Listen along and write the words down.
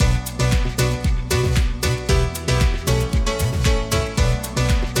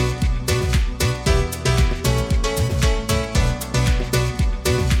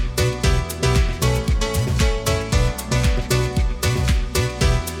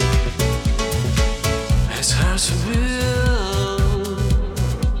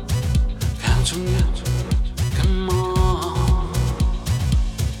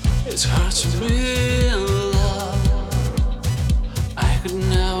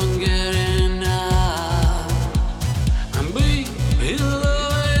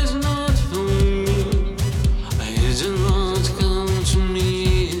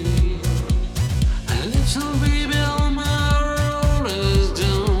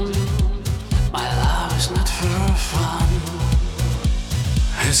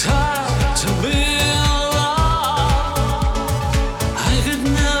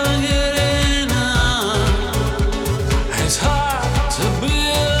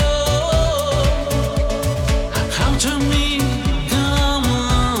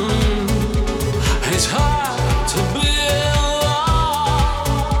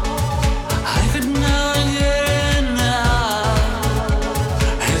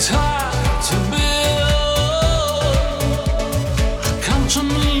It's hard to build. Come to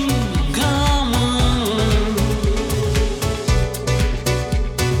me, come on.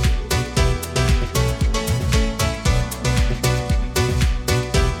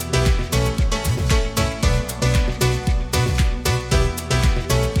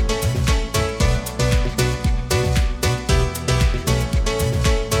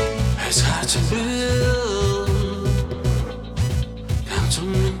 It's hard to build. Come to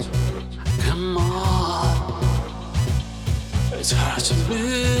me, come on. It's hard to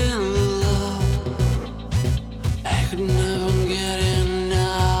build love. I could never get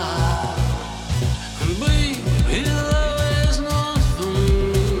enough. Baby, love is not for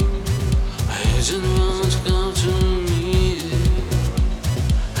me. I just want to come to me.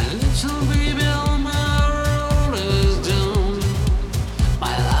 A little baby on my road is down.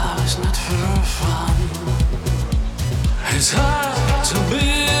 My love is not for fun. It's hard to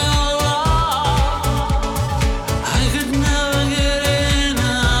build love. I could never get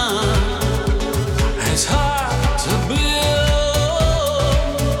enough. It's hard to build.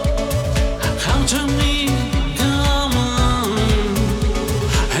 Come to me, come on.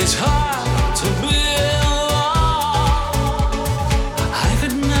 It's hard.